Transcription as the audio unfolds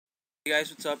guys,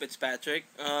 what's up? It's Patrick.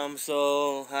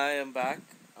 Hi, I'm back.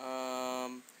 I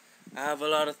have a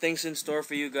lot of things in store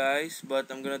for you guys,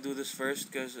 but I'm gonna do this first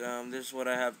because this is what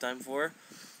I have time for.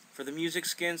 For the music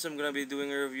skins, I'm gonna be doing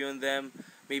a review on them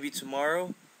maybe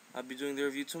tomorrow. I'll be doing the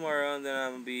review tomorrow, and then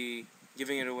I'm gonna be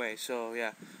giving it away. So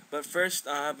yeah, but first,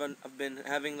 I've been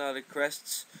having a lot of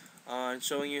requests on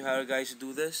showing you how you guys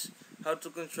do this, how to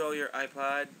control your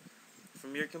iPod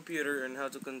from your computer, and how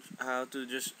to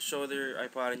just show their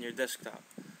iPod in your desktop.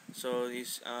 So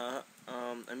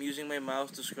I'm using my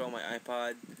mouse to scroll my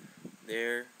iPod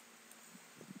there.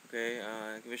 Okay,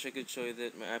 I wish I could show you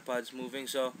that my iPod's moving.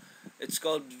 So it's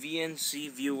called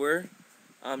VNC Viewer.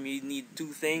 You need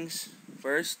two things.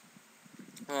 First,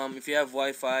 if you have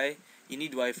Wi-Fi, you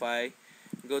need Wi-Fi.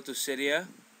 Go to Cydia.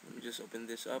 Let me just open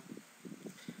this up.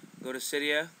 Go to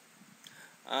Cydia.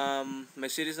 My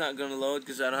city's not gonna load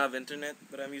because I don't have internet,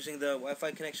 but I'm using the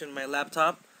Wi-Fi connection on my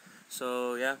laptop.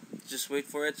 So yeah, just wait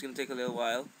for it. It's gonna take a little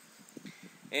while.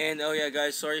 And oh yeah,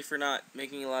 guys, sorry for not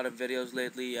making a lot of videos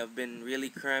lately. I've been really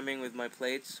cramming with my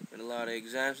plates and a lot of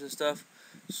exams and stuff.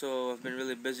 So I've been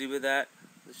really busy with that.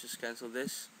 Let's just cancel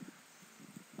this.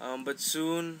 But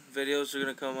soon videos are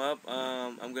gonna come up.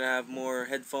 I'm gonna have more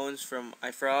headphones from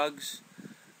iFrogs,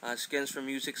 skins from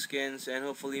Music Skins, and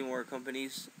hopefully more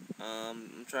companies.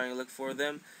 I'm trying to look for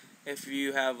them. If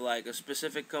you have like a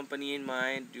specific company in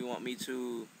mind you want me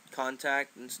to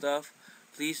contact and stuff,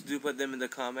 please do put them in the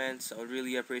comments. I would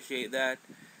really appreciate that.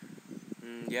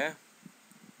 Yeah.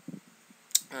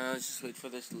 Let's just wait for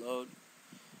this to load.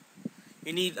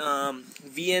 You need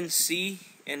VNC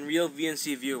and real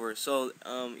VNC viewer. So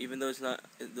even though it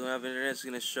don't have internet, it's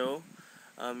gonna show.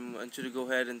 I want you to go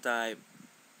ahead and type.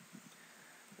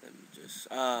 Let me just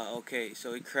okay.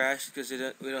 So it crashed because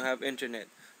we don't have internet.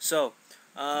 So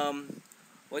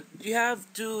what you have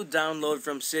to download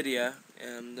from Cydia.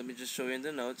 Let me just show you in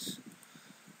the notes.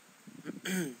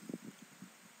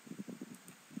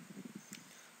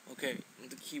 Okay,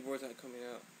 the keyboard's not coming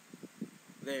out.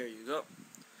 There you go.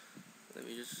 Let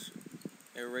me just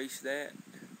erase that.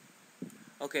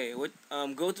 Okay,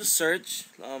 go to search.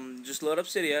 Just load up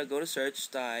Cydia. Go to search.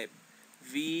 Type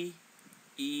VEENCY.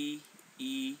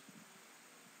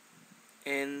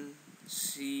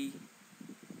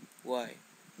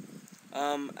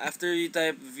 After you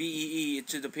type VEE, it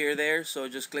should appear there. So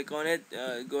just click on it.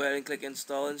 Go ahead and click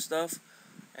install and stuff,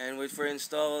 and wait for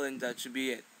install, and that should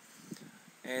be it.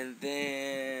 And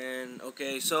then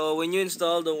okay, so when you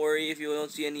install, don't worry if you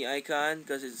don't see any icon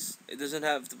because it doesn't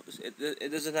have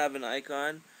an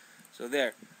icon. So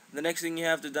there. The next thing you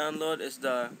have to download is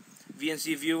the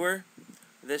VNC viewer.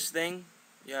 This thing,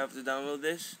 you have to download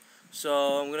this.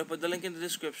 So I'm gonna put the link in the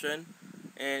description,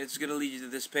 and it's gonna lead you to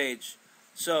this page.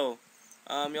 So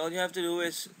all you have to do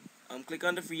is click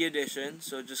on the free edition.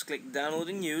 So just click download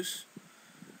and use.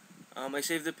 I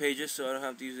saved the pages so I don't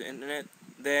have to use the internet.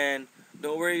 Then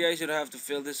don't worry guys, you don't have to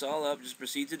fill this all up. Just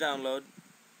proceed to download.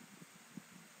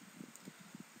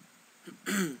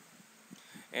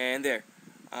 And there.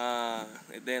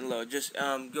 Then load. Just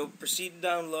go proceed to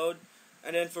download.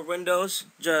 And then for Windows,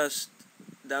 just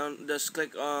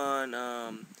click on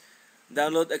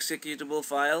download executable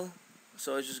file.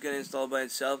 So it's just gonna install by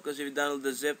itself, because if you download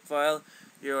the zip file,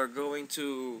 you're going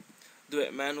to do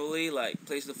it manually, like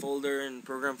place the folder and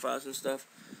program files and stuff.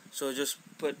 So just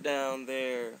put down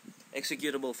their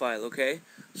executable file, okay?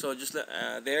 So just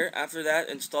there. After that,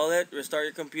 install it, restart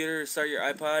your computer, restart your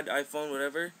iPod, iPhone,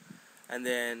 whatever, and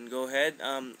then go ahead.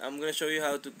 I'm gonna show you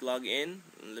how to log in.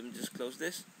 Let me just close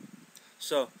this.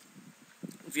 So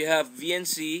if you have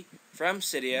VNC from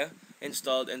Cydia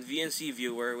installed and VNC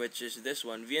Viewer, which is this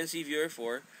one, VNC Viewer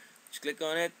 4, just click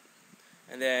on it,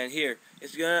 and then here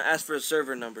it's gonna ask for a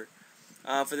server number.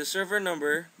 For the server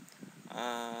number,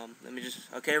 let me just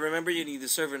remember you need the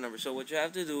server number. So what you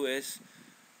have to do is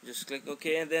just click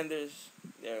OK, and then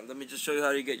let me just show you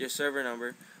how to get your server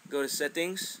number. Go to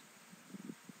settings,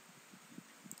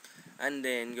 and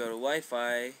then go to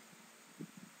Wi-Fi,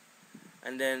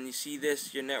 and then you see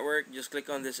this, your network. Just click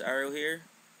on this arrow here,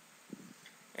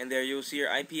 and there you'll see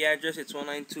your IP address. It's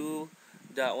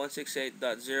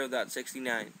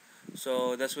 192.168.0.69.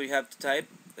 So that's what you have to type.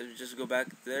 Let me just go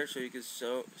back there so you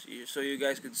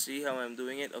guys could see how I'm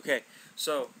doing it. Okay,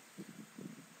 so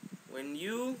when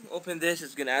you open this,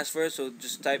 it's gonna ask for it. So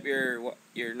just type your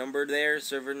number there,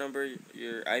 server number,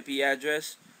 your IP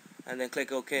address, and then click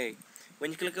OK.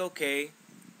 When you click OK,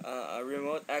 a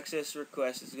remote access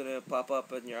request is gonna pop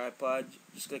up on your iPod.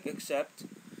 Just click accept,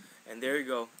 and there you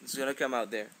go. It's gonna come out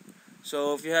there.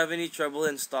 So if you have any trouble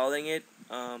installing it,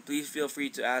 please feel free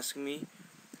to ask me.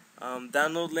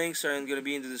 Download links are going to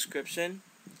be in the description.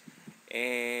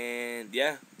 And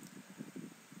yeah,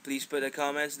 Please put the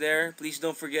comments there. Please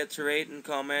don't forget to rate and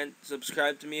comment.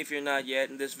 Subscribe to me if you're not yet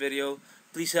in this video.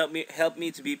 Please help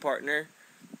me to be partner,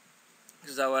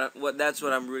 because that's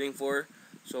what I'm rooting for.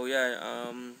 So yeah,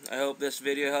 I hope this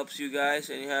video helps you guys.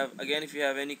 And if you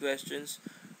have any questions,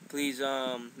 please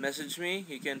message me.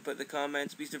 You can put the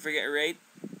comments. Please don't forget to rate.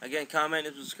 Again, comment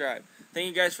and subscribe. Thank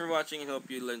you guys for watching, and hope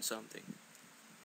you learned something.